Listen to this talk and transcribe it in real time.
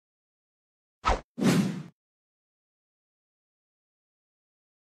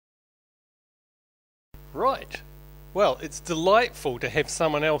Right. Well, it's delightful to have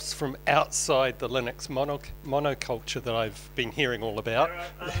someone else from outside the Linux monoculture that I've been hearing all about. There are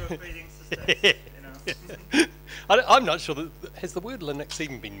other operating systems, I'm not sure has the word Linux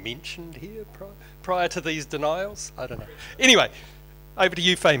even been mentioned here prior to these denials? I don't know. Anyway, over to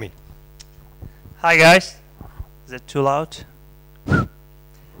you, Fehmi. Hi guys. Is it too loud?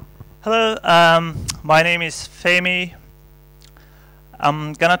 Hello, my name is Fehmi.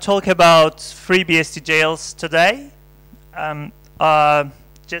 I'm gonna talk about FreeBSD jails today.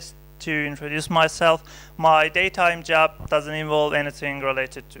 Just to introduce myself, my daytime job doesn't involve anything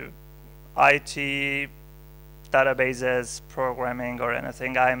related to IT, databases, programming, or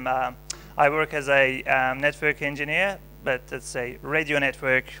anything. I work as a network engineer, but it's a radio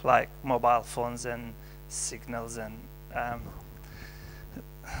network like mobile phones and signals and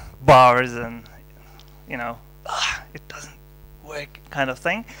bars and it doesn't work kind of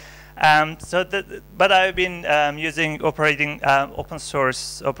thing. But I've been using open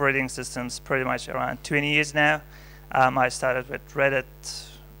source operating systems pretty much around 20 years now. I started with Red Hat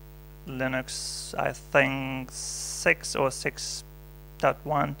Linux, I think 6 or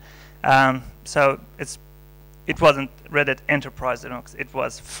 6.1. So it wasn't Red Hat Enterprise Linux, it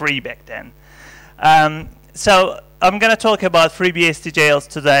was free back then. So I'm going to talk about FreeBSD jails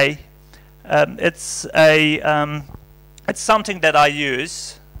today. It's something that I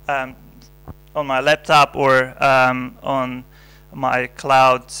use on my laptop or on my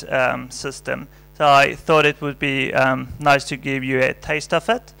cloud system. So I thought it would be nice to give you a taste of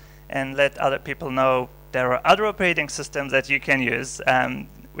it and let other people know there are other operating systems that you can use,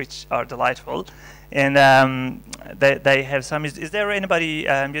 which are delightful. And they have some. Is there anybody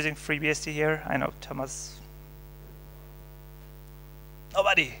using FreeBSD here? I know Thomas.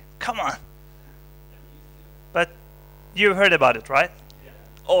 Nobody. Come on. But you heard about it, right? Yeah.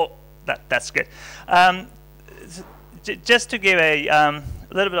 Oh, that's good. Just to give a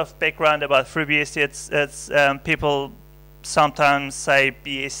little bit of background about FreeBSD, it's people sometimes say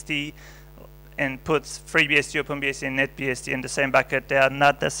BSD and put FreeBSD, OpenBSD, and NetBSD in the same bucket. They are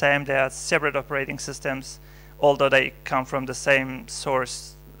not the same. They are separate operating systems, although they come from the same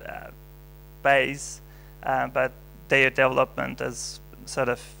source base, but their development is sort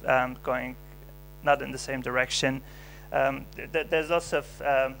of going not in the same direction. There's lots of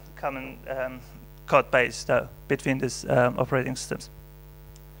common code base though between these operating systems.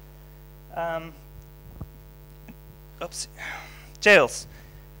 Oops, jails.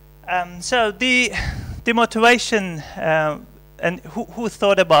 So the motivation and who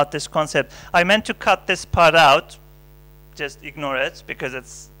thought about this concept? I meant to cut this part out, just ignore it because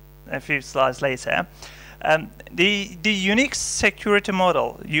it's a few slides later. The Unix security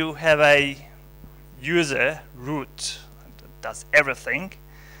model, you have a user root that does everything,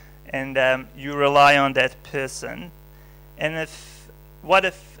 and you rely on that person. And what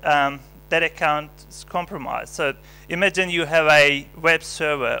if that account is compromised? So imagine you have a web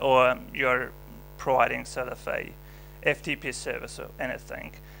server, or you're providing sort of a FTP service or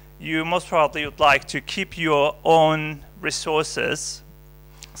anything. You most probably would like to keep your own resources,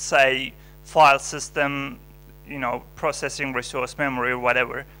 say file system, processing resource, memory, or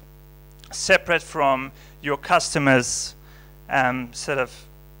whatever, separate from your customer's sort of,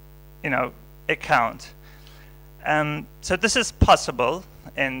 account. So this is possible,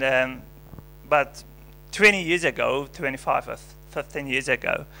 and but 20 years ago, 25 or 15 years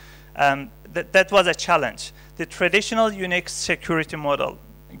ago, that was a challenge. The traditional Unix security model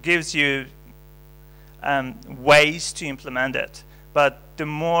gives you ways to implement it, but the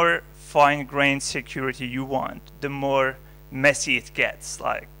more fine-grained security you want, the more messy it gets.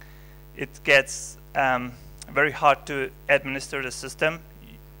 Like, it gets very hard to administer the system.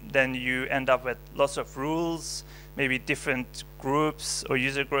 Then you end up with lots of rules, maybe different groups or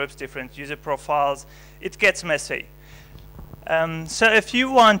user groups, different user profiles. It gets messy. So if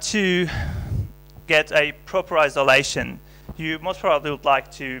you want to get a proper isolation, you most probably would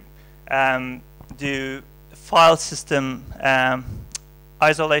like to do file system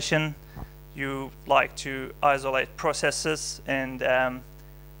isolation. You like to isolate processes, and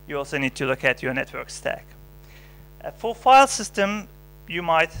you also need to look at your network stack. For file system, you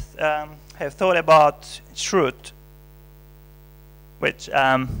might have thought about chroot, which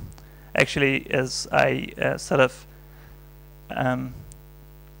actually is a sort of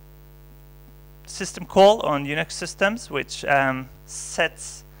system call on Unix systems, which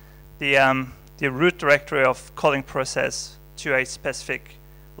sets the root directory of calling process to a specific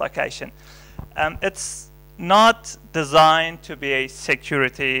location. It's not designed to be a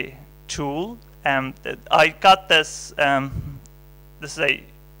security tool. I got this. This is a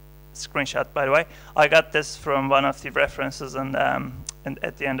screenshot, by the way. I got this from one of the references and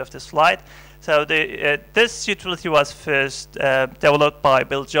at the end of the slide. So this utility was first developed by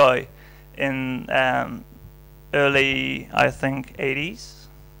Bill Joy in early, I think, 80s.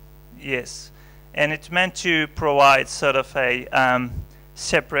 Yes. And it's meant to provide sort of a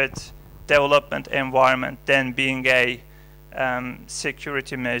separate development environment than being a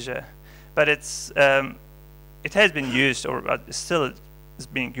security measure. But it's it has been used, or still is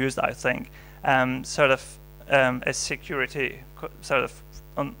being used, I think, sort of as security, sort of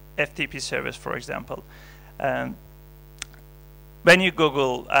on FTP service, for example. When you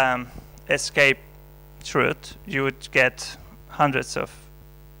Google escape truth, you would get hundreds of,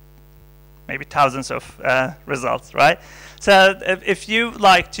 maybe thousands of results, right? So if you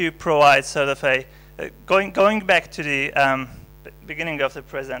like to provide sort of a, going back to the beginning of the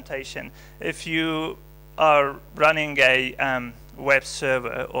presentation, if you are running a web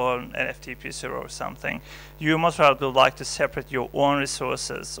server or an FTP server or something, you most probably would like to separate your own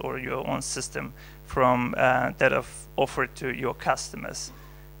resources or your own system from that of offered to your customers.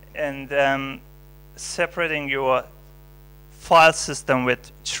 And separating your file system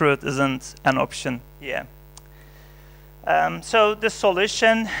with truth isn't an option here. So the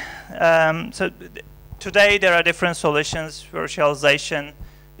solution, today there are different solutions. Virtualization,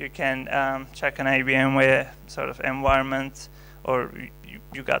 you can check an VMware sort of environment, or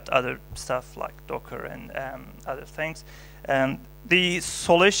you got other stuff like Docker and other things. The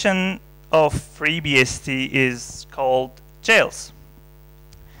solution of FreeBSD is called jails.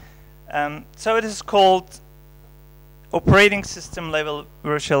 So it is called operating system level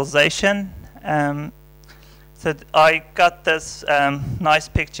virtualization. So I got this nice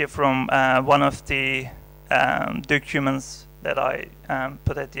picture from one of the documents that I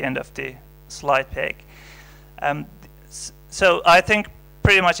put at the end of the slide pack. So I think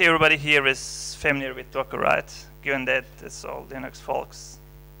pretty much everybody here is familiar with Docker, right? Given that it's all Linux folks.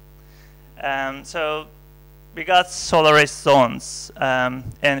 So we got Solaris zones and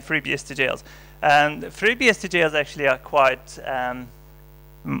FreeBSD jails. And FreeBSD jails actually are quite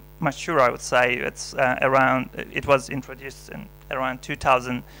mature, I would say. It's around, it was introduced in around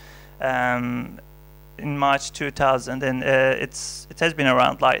 2000, in March 2000, and it has been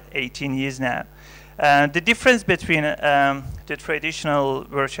around like 18 years now. The difference between the traditional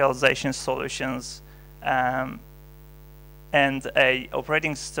virtualization solutions and a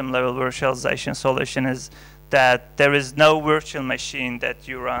operating system level virtualization solution is that there is no virtual machine that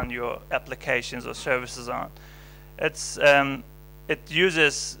you run your applications or services on. It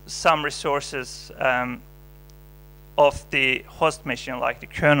uses some resources of the host machine, like the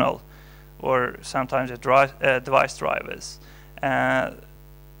kernel, or sometimes the device drivers.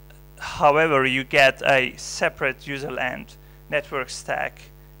 However, you get a separate user land network stack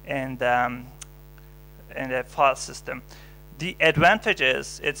and a file system. The advantage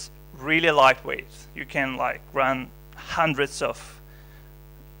is it's really lightweight. You can like run hundreds of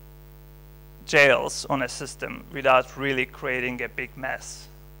jails on a system without really creating a big mess.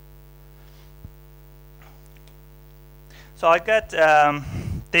 So I got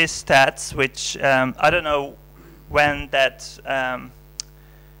these stats, which I don't know when that.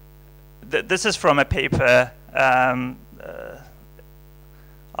 This is from a paper.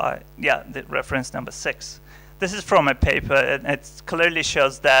 Yeah, the reference number 6. This is from a paper, and it clearly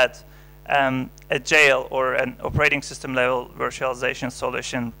shows that a jail or an operating system level virtualization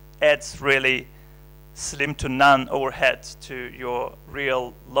solution adds really slim to none overhead to your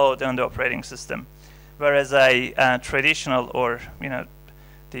real load on the operating system, whereas a traditional, or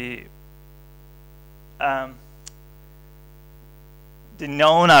the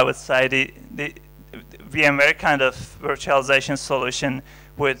known, I would say, the VMware kind of virtualization solution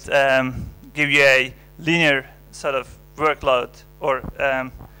would give you a linear sort of workload or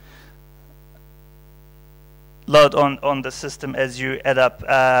load on the system as you add up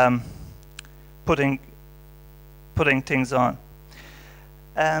putting things on.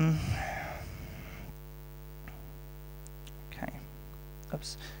 Okay.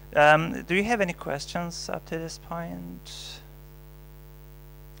 Oops. Do you have any questions up to this point?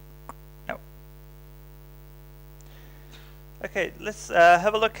 No. Okay, let's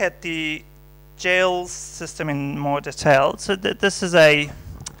have a look at the jail system in more detail. So this is a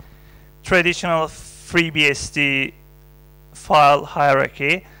traditional FreeBSD file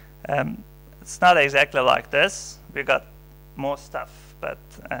hierarchy. It's not exactly like this. We got more stuff, but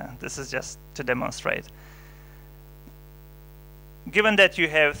this is just to demonstrate. Given that you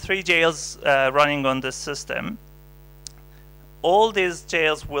have 3 jails running on this system, all these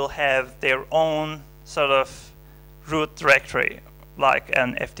jails will have their own sort of root directory, like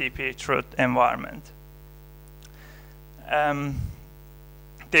an FTP truth environment.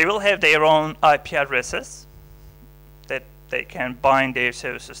 They will have their own IP addresses that they can bind their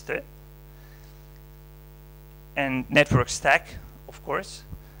services to, and network stack, of course,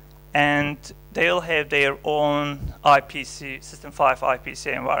 and they'll have their own IPC, System 5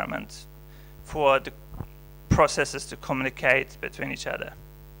 IPC environment for the processes to communicate between each other.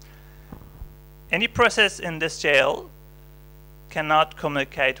 Any process in this jail cannot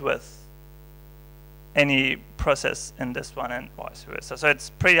communicate with any process in this one and vice versa. So it's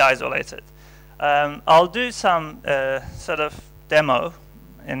pretty isolated. I'll do some sort of demo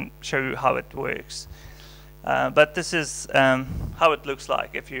and show you how it works. But this is how it looks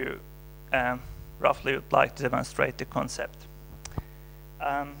like if you roughly would like to demonstrate the concept.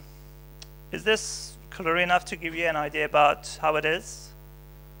 Is this clear enough to give you an idea about how it is?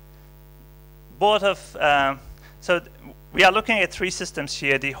 Both of, so we are looking at 3 systems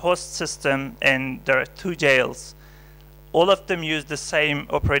here, the host system, and there are 2 jails. All of them use the same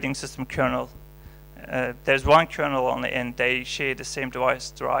operating system kernel. There's one kernel only, and they share the same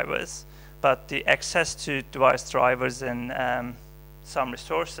device drivers, but the access to device drivers and some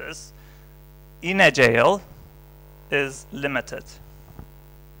resources in a jail is limited.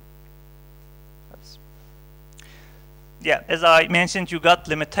 Oops. Yeah, as I mentioned, you got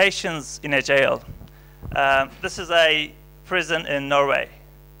limitations in a jail. This is a prison in Norway,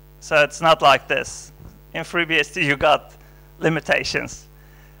 so it's not like this. In FreeBSD, you got limitations.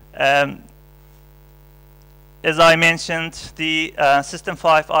 As I mentioned, the System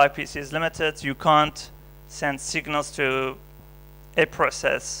 5 IPC is limited. You can't send signals to a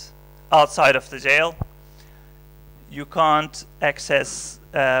process outside of the jail. You can't access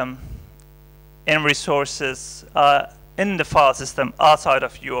any resources in the file system outside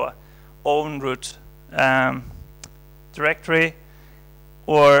of your own root directory,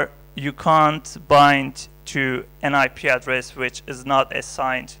 or you can't bind to an IP address which is not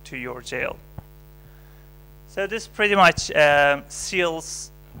assigned to your jail. So this pretty much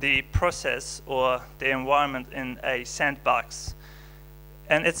seals the process or the environment in a sandbox.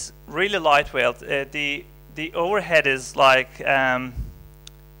 And it's really lightweight. The overhead is like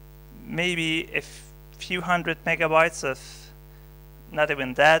maybe a few hundred megabytes of, not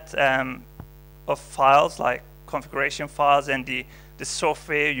even that, of files, like configuration files and the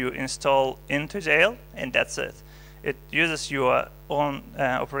software you install into jail, and that's it. It uses your own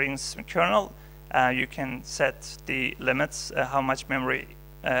operating system kernel. You can set the limits, how much memory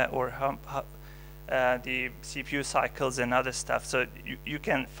or how the CPU cycles and other stuff. So you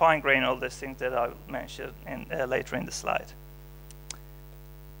can fine-grain all these things that I'll mention later in the slide.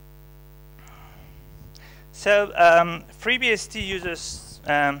 So FreeBSD uses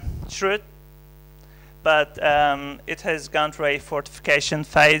truth, but it has gone through a fortification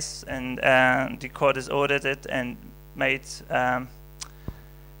phase, and the code is audited and made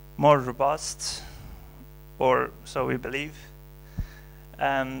more robust, or so we believe.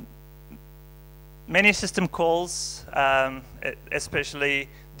 Many system calls, especially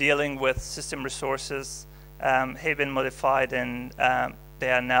dealing with system resources, have been modified, and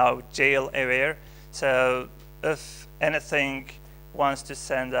they are now jail aware. So if anything wants to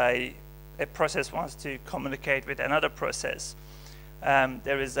send a process wants to communicate with another process,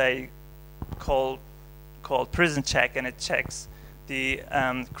 there is a call called prison check, and it checks the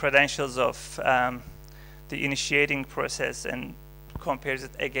credentials of the initiating process and compares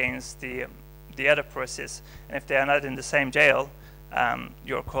it against the other process. And if they are not in the same jail,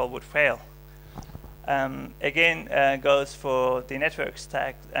 your call would fail. Again, goes for the network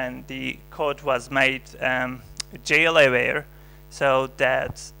stack, and the code was made jail aware, so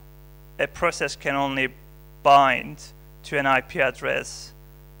that a process can only bind to an IP address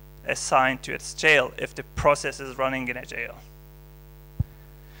assigned to its jail if the process is running in a jail.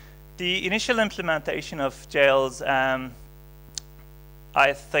 The initial implementation of jails, I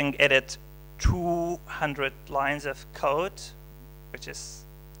think, added 200 lines of code, which is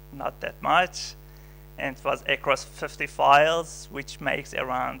not that much, and it was across 50 files, which makes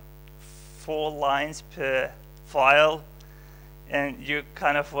around 4 lines per file. And you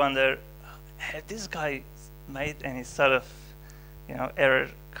kind of wonder, had this guy made any sort of, error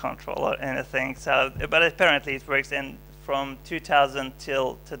control or anything? So, but apparently it works. And from 2000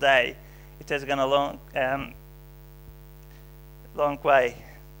 till today, it has gone a long way.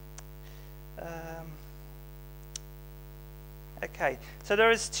 Okay, so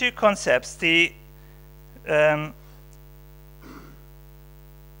there is 2 concepts. There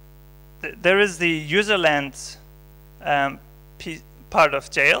is the userland part of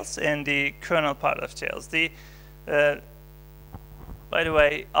jails and the kernel part of jails. By the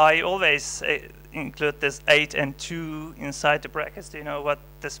way, I always include this 8 and 2 inside the brackets. Do you know what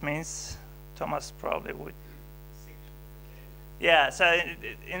this means? Thomas probably would. Yeah, so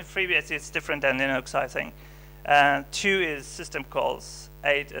in FreeBSD it's different than Linux, I think. 2 is system calls,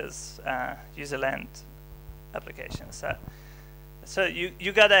 8 is user-land applications. So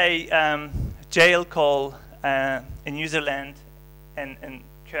you got a jail call in user-land and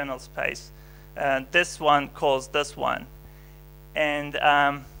kernel space. This one calls this one. And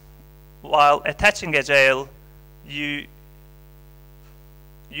while attaching a jail, you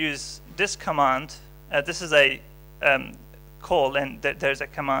use this command. This is a call, and there's a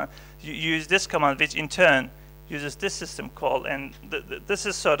command. You use this command, which in turn uses this system call, and this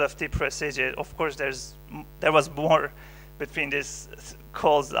is sort of the procedure. Of course, there was more between these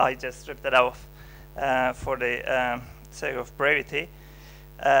calls. I just stripped it off for the sake of brevity.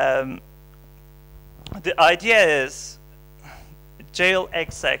 The idea is jail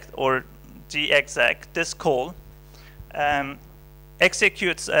exec or gexec, this call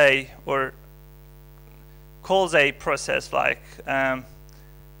executes or calls a process like a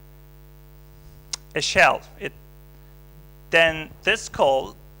shell. Then this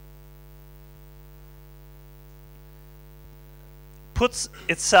call puts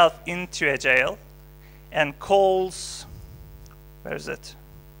itself into a jail and calls, where is it?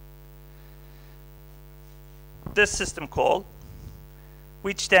 This system call,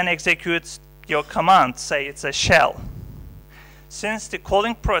 which then executes your command, say it's a shell. Since the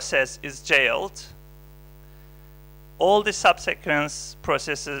calling process is jailed, all the subsequent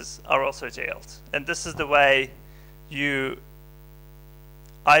processes are also jailed. And this is the way you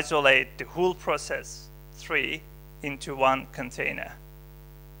isolate the whole process 3 into one container.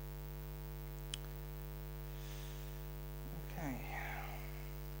 Okay.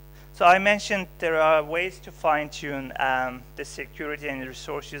 So I mentioned there are ways to fine-tune the security and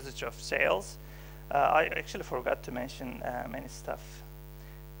resource usage of jails. I actually forgot to mention many stuff.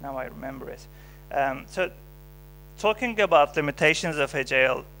 Now I remember it. So talking about limitations of a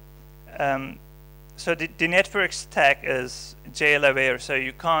jail, so the network stack is jail aware, so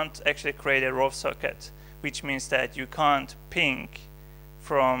you can't actually create a raw socket, which means that you can't ping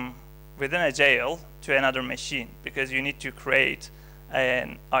from within a jail to another machine, because you need to create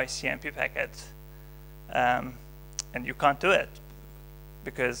an ICMP packet, and you can't do it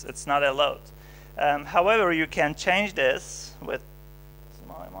because it's not allowed. However, you can change this with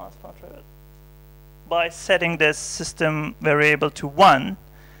my mouse control by setting this system variable to 1,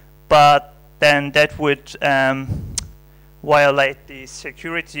 but then that would violate the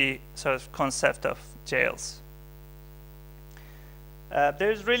security sort of concept of jails.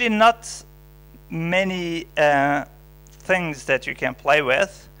 There's really not many things that you can play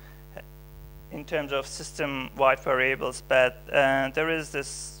with in terms of system-wide variables, but there is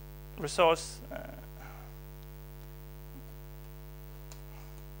this resource.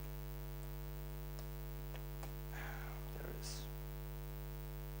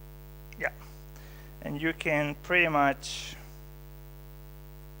 And you can pretty much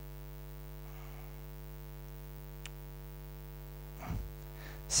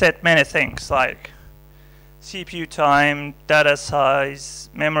set many things like CPU time, data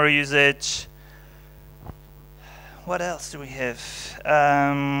size, memory usage. What else do we have?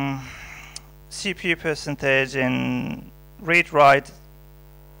 CPU percentage and read-write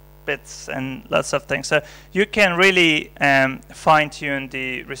bits and lots of things. So you can really fine-tune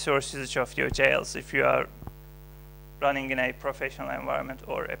the resource usage of your jails if you are running in a professional environment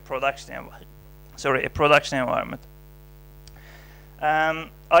or a production environment.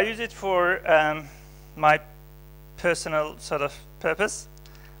 I use it for my personal sort of purpose,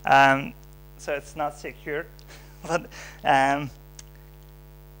 so it's not secure, but I'll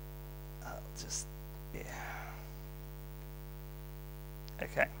just, yeah.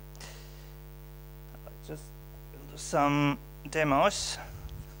 Okay. Just do some demos.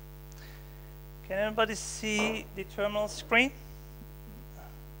 Can anybody see the terminal screen?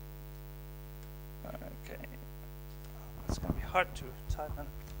 Okay. It's going to be hard to type in.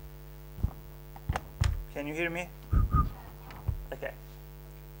 Can you hear me? Okay.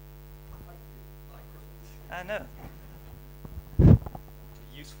 I know.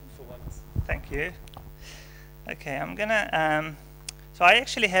 Useful for once. Thank you. Okay, I'm gonna. So I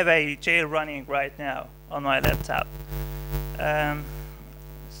actually have a jail running right now on my laptop. I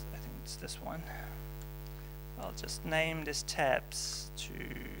think it's this one. I'll just name this tabs to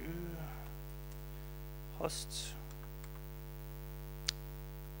host.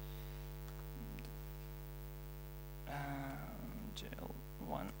 Jail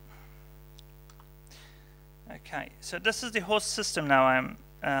 1. Okay. Okay, so this is the host system now I'm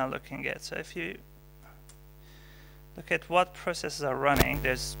looking at. So if you look at what processes are running,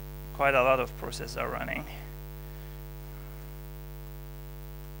 there's quite a lot of processes are running.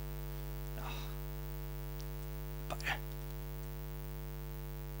 Oh, bugger.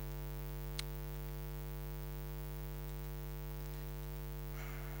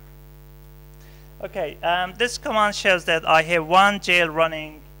 Okay, this command shows that I have one jail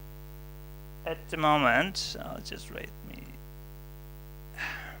running at the moment. I'll just write me.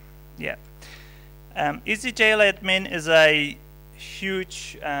 Yeah. EasyJailAdmin is a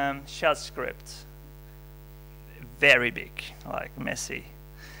huge shell script. Very big, like messy.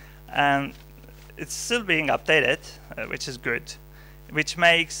 And it's still being updated, which is good, which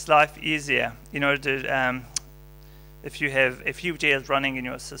makes life easier in order to, if you have a few jails running in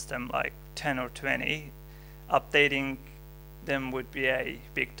your system, like 10 or 20, updating them would be a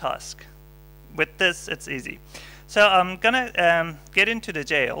big task. With this, it's easy. So I'm gonna get into the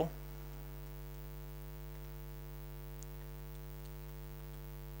jail.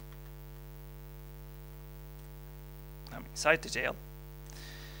 I'm inside the jail.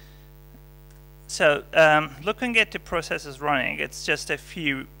 So looking at the processes running, it's just a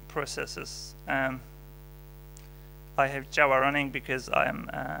few processes. I have Java running because I'm,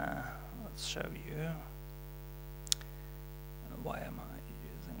 let's show you. Why am I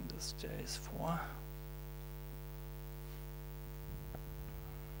using this JS for?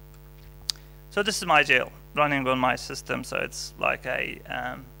 So this is my jail running on my system, so it's like a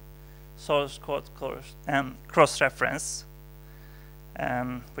source code cross-reference,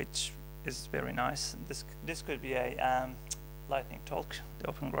 which is very nice. This could be a lightning talk, the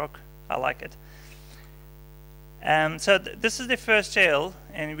open grok. I like it. So this is the first jail,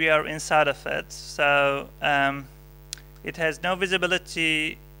 and we are inside of it. So it has no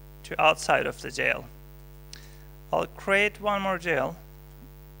visibility to outside of the jail. I'll create one more jail,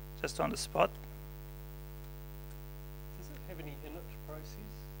 just on the spot. Does it have any init process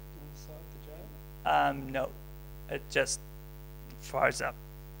inside the jail? No, it just fires up.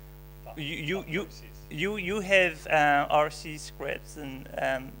 You have RC scripts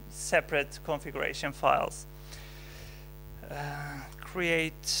and separate configuration files.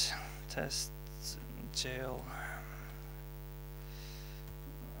 Create test jail.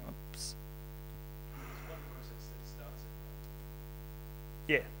 Oops. One process that starts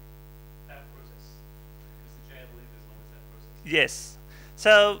it. Yeah. That process is the jail live as long as that process. Yes.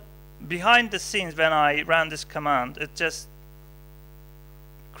 So behind the scenes, when I run this command, it just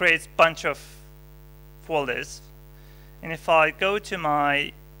creates a bunch of folders. And if I go to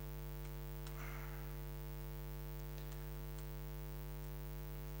my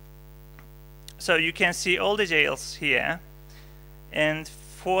so you can see all the jails here, and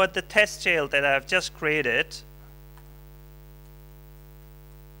for the test jail that I've just created,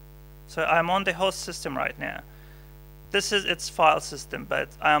 so I'm on the host system right now. This is its file system, but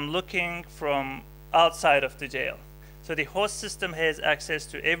I'm looking from outside of the jail. So the host system has access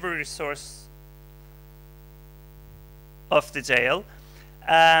to every resource of the jail.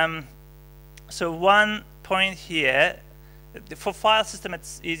 So one point here, for file system,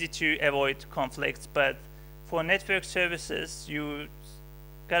 it's easy to avoid conflicts, but for network services, you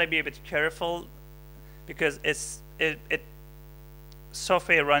gotta be a bit careful because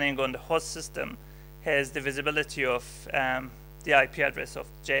software running on the host system has the visibility of the IP address of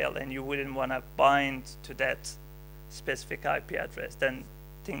jail, and you wouldn't want to bind to that specific IP address. Then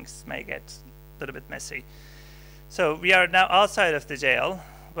things may get a little bit messy. So we are now outside of the jail,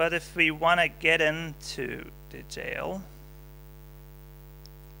 but if we want to get into the jail,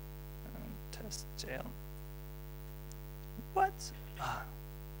 test jail. What? Ah.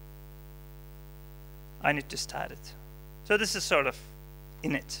 I need to start it. So this is sort of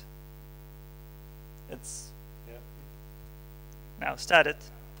init. It's now started.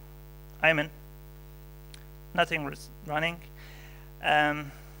 I'm in. Nothing running.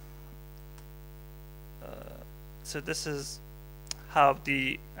 So this is how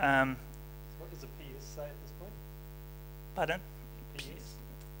the what does a PS say at this point? pardon? PS.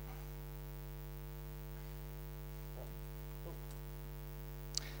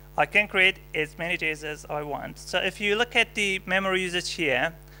 I can create as many JS as I want. So if you look at the memory usage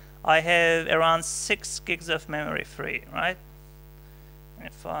here, I have around 6 gigs of memory free, right?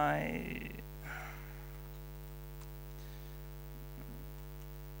 If I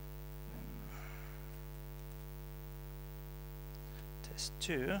test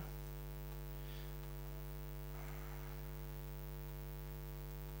 2,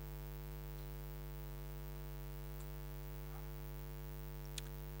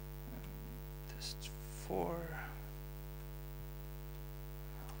 test for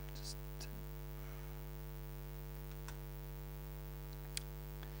just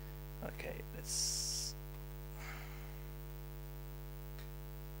okay, let's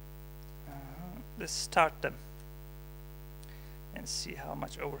start them and see how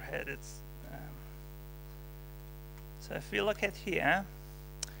much overhead it's. So if we look at here,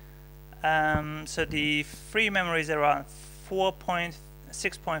 so the free memory is around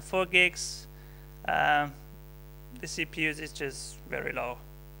 6.4 gigs. The CPU is just very low.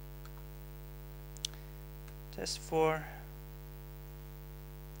 Test 4,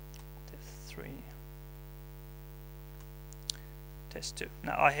 test 3, test 2.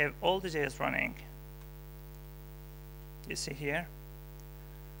 Now I have all the JS running. You see here.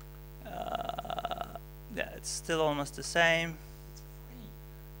 Yeah, it's still almost the same.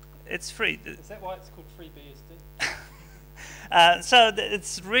 It's free. Is that why it's called FreeBSD? So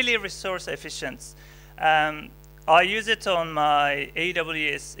it's really resource efficient. I use it on my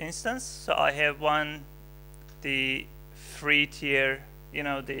AWS instance. So I have the free tier, you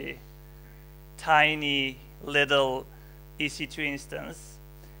know, the tiny little EC2 instance.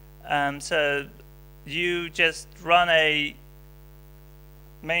 So you just run a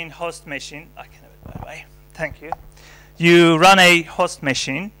main host machine. I can have it by the way. Thank you. You run a host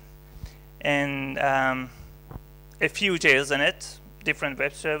machine and a few jails in it, different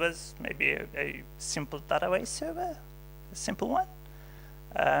web servers, maybe a simple database server, a simple one.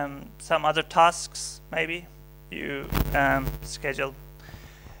 Some other tasks, maybe you schedule.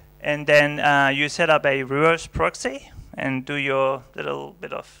 And then you set up a reverse proxy and do your little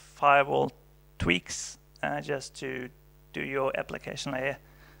bit of firewall tweaks just to do your application layer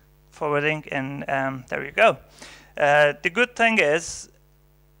forwarding, and there you go. The good thing is,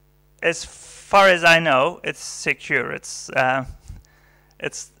 as far as I know, it's secure. It's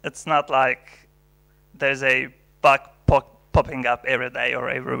not like there's a bug popping up every day or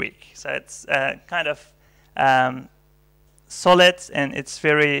every week. So it's kind of solid, and it's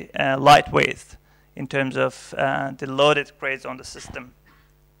very lightweight in terms of the load it creates on the system.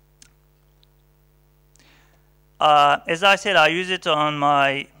 As I said, I use it on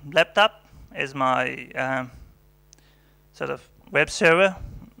my laptop as my sort of web server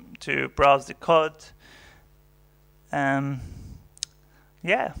to browse the code.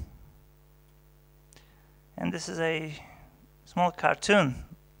 Yeah. And this is a small cartoon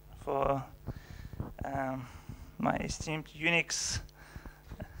for my esteemed Unix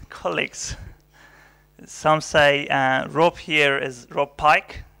colleagues. Some say Rob here is Rob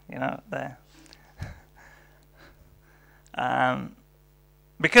Pike, you know,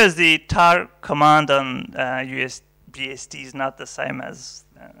 because the tar command on BSD is not the same as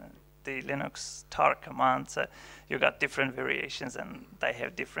the Linux tar command, so you got different variations and they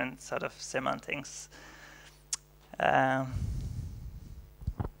have different sort of semantics. Yeah,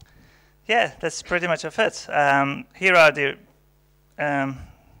 that's pretty much of it. Here are the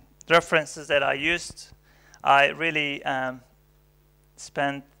references that I used. I really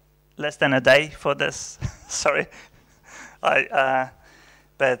spent less than a day for this. Sorry.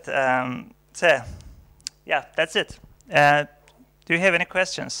 So yeah, that's it. Do you have any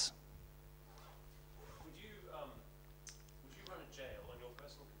questions? Would you run a jail on your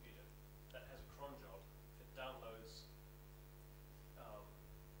personal computer that has a cron job that downloads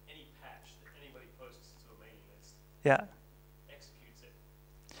any patch that anybody posts to a mailing list? Yeah. Executes it.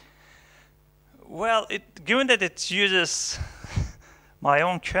 Well, given that it uses my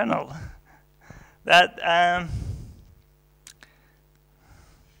own kernel, that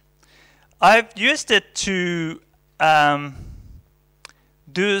I've used it to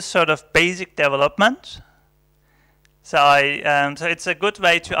do sort of basic development. So so it's a good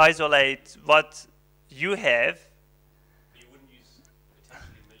way to isolate what you have. But you wouldn't use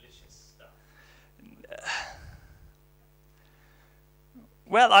potentially malicious stuff.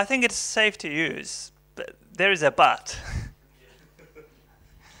 Well, I think it's safe to use, but there is a but.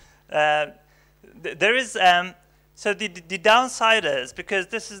 There is so the downside is, because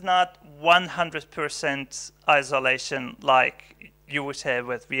this is not 100% isolation like you would have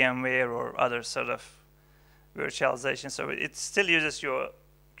with VMware or other sort of virtualization. So it still uses your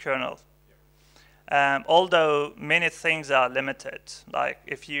kernel. Although many things are limited. Like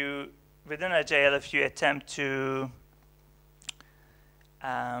if you, within a jail, if you attempt to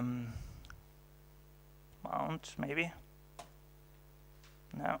mount, maybe?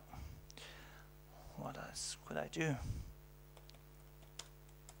 No. What else could I do?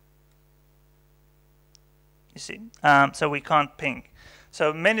 You see, so we can't ping.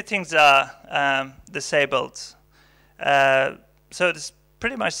 So many things are disabled. So this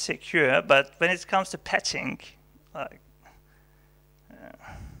pretty much secure, but when it comes to patching, like,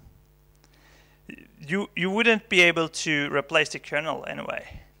 you wouldn't be able to replace the kernel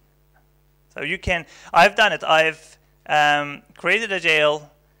anyway. So you can, I've done it. I've created a jail,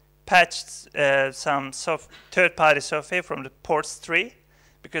 patched some third-party software from the ports tree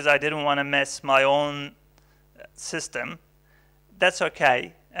because I didn't want to mess my own system. That's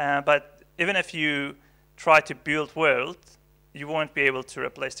okay, but even if you try to build world, you won't be able to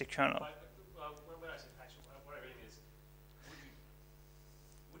replace the kernel. When I say patch, what I mean is,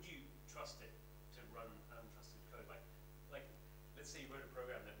 would you trust it to run untrusted code? Like, let's say you wrote a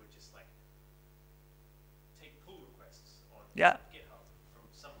program that would just like take pull requests on GitHub from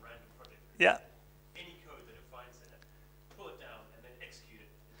some random project. Yeah. Any code that it finds in it, pull it down and then execute it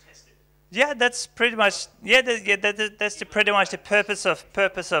and test it. Yeah, that's pretty much that's pretty much the purpose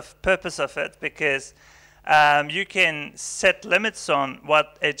of it, because you can set limits on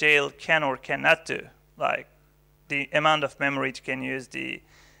what a jail can or cannot do, like the amount of memory it can use, the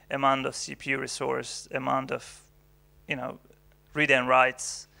amount of CPU resource, amount of read and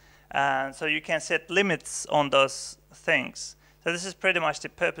writes, so you can set limits on those things. So this is pretty much the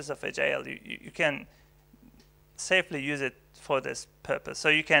purpose of a jail. You can safely use it for this purpose. So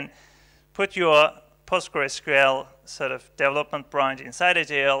you can put your PostgreSQL sort of development branch inside a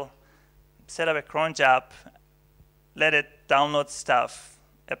jail, set up a cron job, let it download stuff,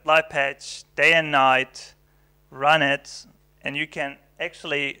 apply patch day and night, run it, and you can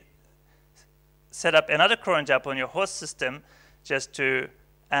actually set up another cron job on your host system just to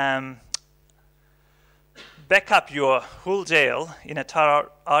back up your whole jail in a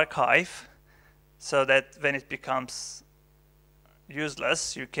tar archive so that when it becomes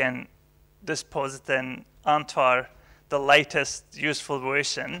useless, you can dispose it and untar the latest useful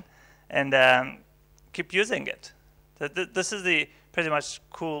version and keep using it. So this is the pretty much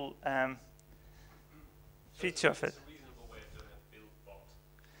cool feature of it. It's a reasonable way of doing a build bot.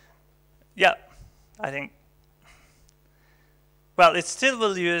 Yeah, I think. Well, it still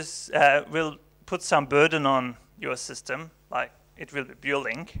will use will put some burden on your system, like it will be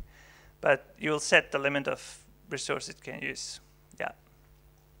building, but you'll set the limit of resource it can use. Yeah.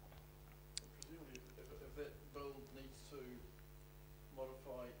 Presumably, if that build needs to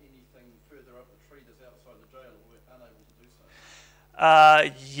modify anything further up the tree that's outside the jail, we're unable to do so.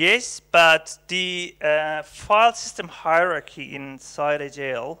 Yes, but the file system hierarchy inside a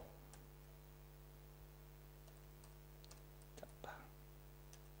jail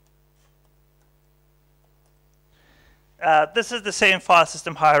this is the same file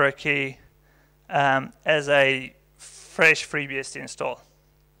system hierarchy as a fresh FreeBSD install.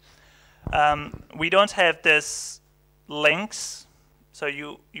 We don't have this links, so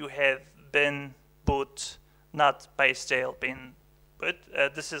you have bin boot, not base jail bin boot.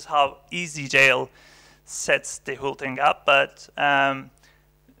 This is how easy jail sets the whole thing up, but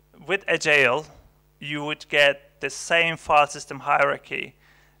with a jail, you would get the same file system hierarchy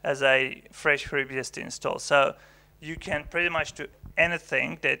as a fresh FreeBSD install. So you can pretty much do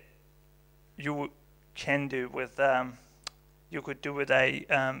anything that you can do with you could do with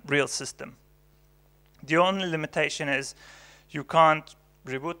a real system. The only limitation is you can't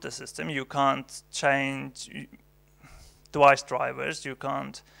reboot the system, you can't change device drivers, you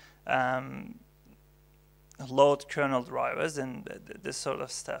can't load kernel drivers and this sort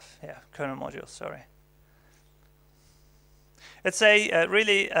of stuff. Yeah, kernel modules, sorry. It's a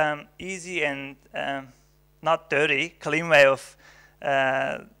really easy and not dirty, clean way of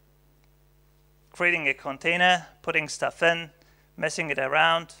creating a container, putting stuff in, messing it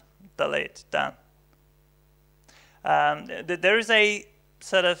around, delete, done. There is a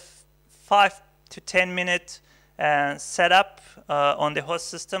sort of 5 to 10 minute setup on the host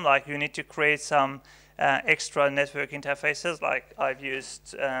system. Like you need to create some extra network interfaces. Like I've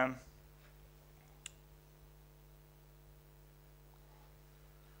used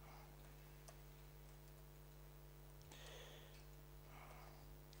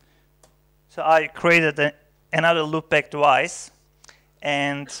so I created another loopback device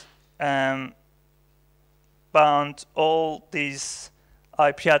and bound all these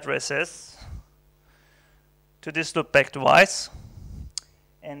IP addresses to this loopback device,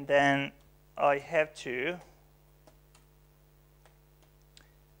 and then I have to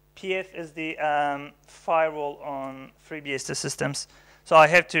PF is the firewall on FreeBSD systems, so I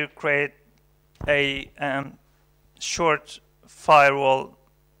have to create a short firewall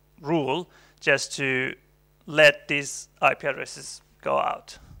rule just to let these IP addresses go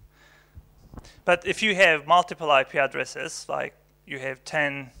out. But if you have multiple IP addresses, like you have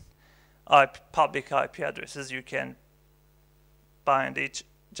 10 public IP addresses, you can bind each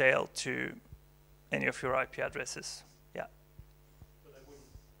jail to any of your IP addresses. Yeah. But they wouldn't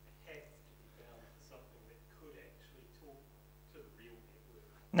have to be bound to something that could actually talk to the real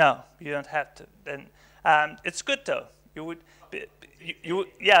network. No, you don't have to. Then it's good though. You would, you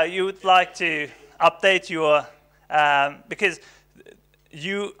would like to update your because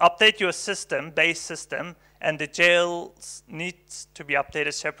you update your system, base system, and the jails needs to be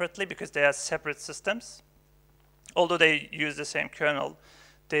updated separately because they are separate systems. Although they use the same kernel,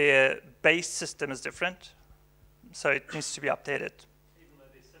 the base system is different, so it needs to be updated. Even though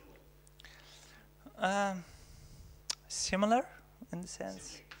they're similar? Similar in the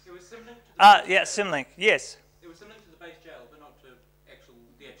sense? It was symlink to the Yeah, symlink, yes. It was symlink to the base jail, but not to the actual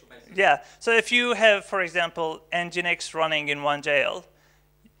base system. Yeah, so if you have, for example, Nginx running in one jail,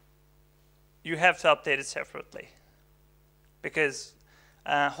 you have to update it separately because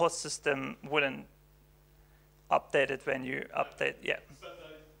host system wouldn't update it when you update, yeah. But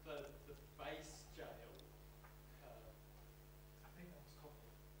the base jail, I think that was called.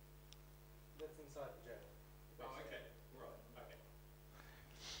 That's inside the jail. Oh, okay, right, okay.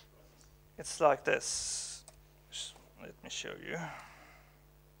 It's like this. Let me show you.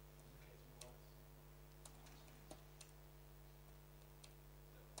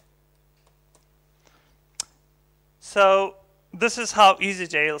 So this is how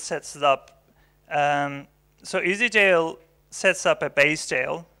EasyJail sets it up. So EasyJail sets up a base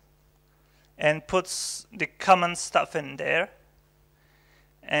jail and puts the common stuff in there.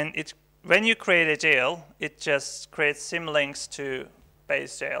 And when you create a jail, it just creates symlinks to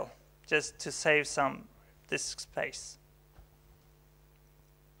base jail, just to save some disk space.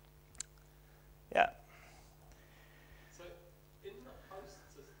 Yeah. So in the host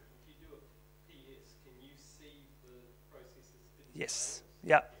system, if you do a PS, can you see the processes in the Yes. jails?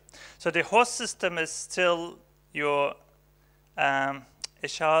 Yeah. So the host system is still your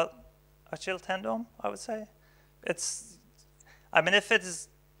Achille tendon, I would say. I mean, if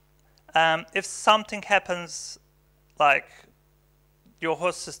something happens, like your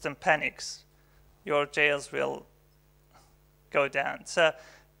host system panics, your jails will go down. So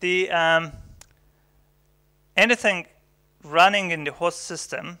anything running in the host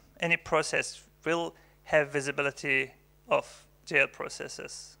system, any process will have visibility of jail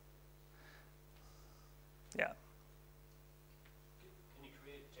processes. Yeah. Can you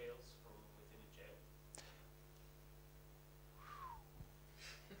create jails from within a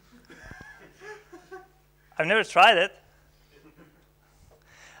jail? I've never tried it.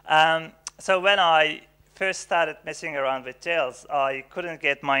 So when I first started messing around with jails, I couldn't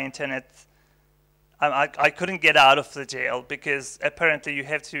get my internet. I couldn't get out of the jail because apparently you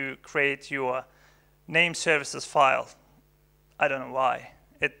have to create your name services file. I don't know why.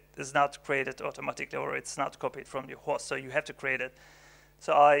 It is not created automatically, or it's not copied from the host, so you have to create it.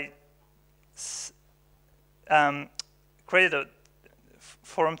 So I created a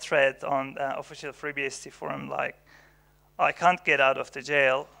forum thread on official FreeBSD forum, like, I can't get out of the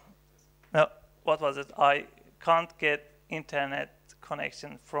jail. No, what was it? I can't get internet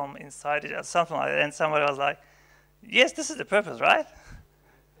connection from inside it, or something like that. And somebody was like, yes, this is the purpose, right?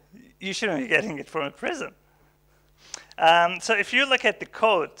 You shouldn't be getting it from a prison. So if you look at the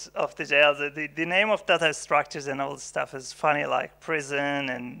code of the jail, the name of data structures and all this stuff is funny, like prison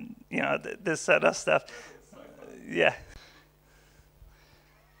and this sort of stuff. Yeah.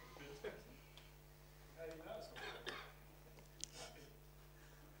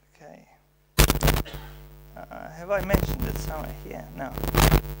 Okay. Have I mentioned it somewhere here? No.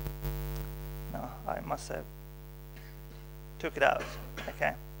 No, I must have took it out.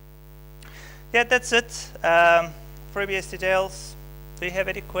 Okay. Yeah, that's it. FreeBSD jails. Do you have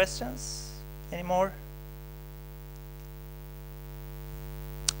any questions? Any more?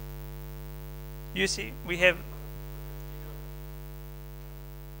 You see, we have.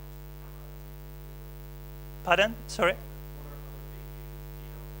 Pardon? Sorry.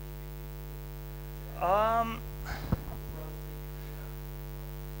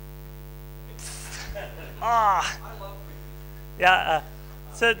 Yeah.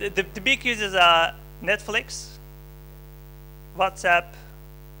 So the big users are Netflix, WhatsApp,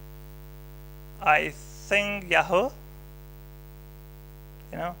 I think Yahoo. Do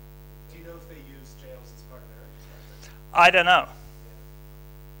you know if they use jails as part of their infrastructure? I don't know.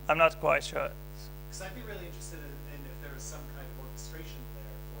 I'm not quite sure. Because I'd be really interested in if there was some kind of orchestration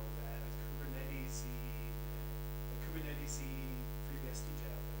layer for that, a Kubernetes FreeBSD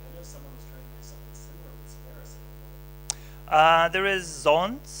jail. I know someone was trying to do something similar with Solaris at one point. There is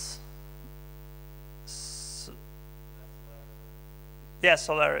zones. Yeah,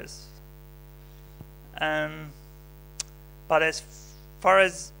 Solaris. But as far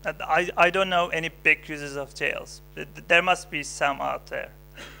as I don't know any big users of jails. There must be some out there.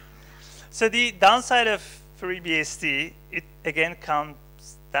 So the downside of FreeBSD, it again comes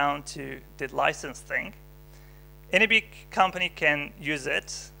down to the license thing. Any big company can use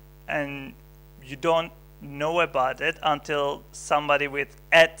it, and you don't know about it until somebody with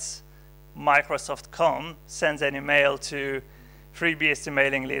 @Microsoft.com sends an email to FreeBSD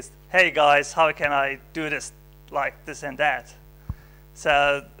mailing list. Hey guys, how can I do this like this and that?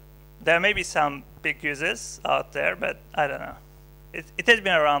 So there may be some big users out there, but I don't know. It has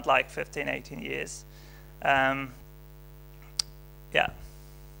been around like 15, 18 years. Yeah. I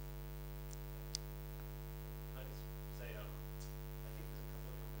just say, I think there's a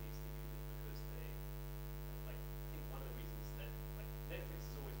couple of companies that use it because they, like, I think one of the reasons that, like, Netflix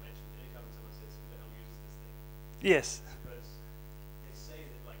is always mentioned anytime someone says, who the hell uses this thing? Yes. Because they say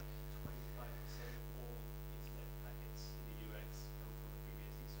that, like, 25% of all internet packets in the US come from a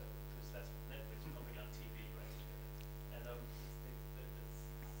FreeBSD server, because that's Netflix pumping out TV, right? And that's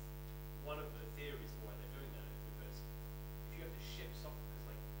one of the theories for why they're doing that is because if you have to ship software, because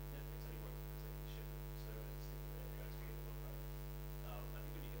like Netflix only works because they can ship it, so it's still there, you guys forget about, right? I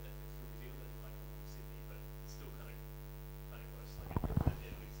think when you get Netflix through New Zealand, like Sydney, but it's still kind of worse, like in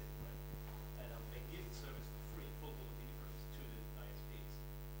Italy, Sydney, right? And they give the service for free, full deliveries to the ISPs,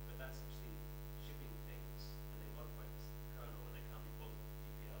 but that's actually shipping things, and they modify this kernel, and they can't be bothered with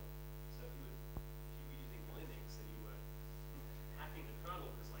DPL. So if you were using Linux and you were hacking the kernel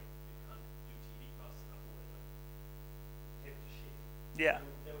because like you can't do TV fast enough or whatever, they would share. Yeah.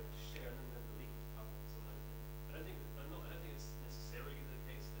 They would share, and then the leak would happen. So I don't think it's necessarily the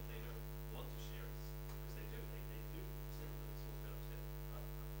case that they don't want to share it, because they do. They do send the source code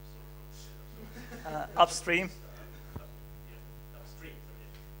Upstream. Upstream.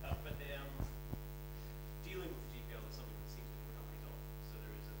 But they dealing with GPL is something that seems to be companies on. So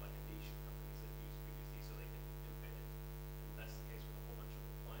there is like a niche of companies that use FreeBSD so they can embed it. And that's the case with a whole bunch of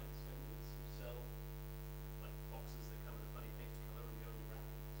appliance vendors who sell like boxes that come in a funny pink color and go and wrap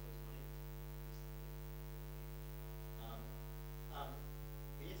it and cost loads of money.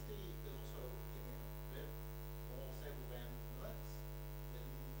 BSD is also getting a bit more stable than Linux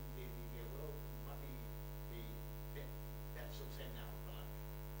in the world. Might be that's still the same now, but like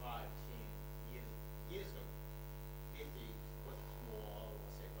 5, 10 years ago, BSD was more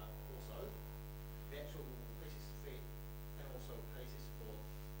stable, but also the actual places to feed and also places for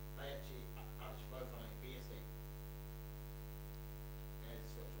they actually are both running BSD as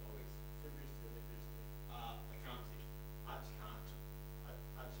virtual always. I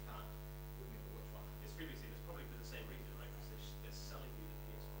just can't remember which one. It's FreeBSD. It's probably for the same reason, right? Because they're selling you the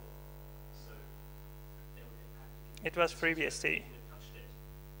PS4, so they would have to keep It was FreeBSD. touched it.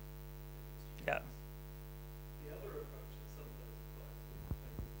 Yeah. The other approach that some of those apply to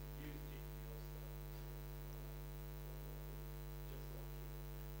use GPL stuff, just like you.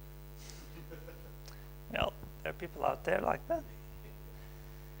 Well, there are people out there like that.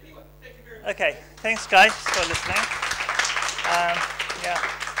 Anyway, thank you very much. Okay, thanks guys for listening. Yeah.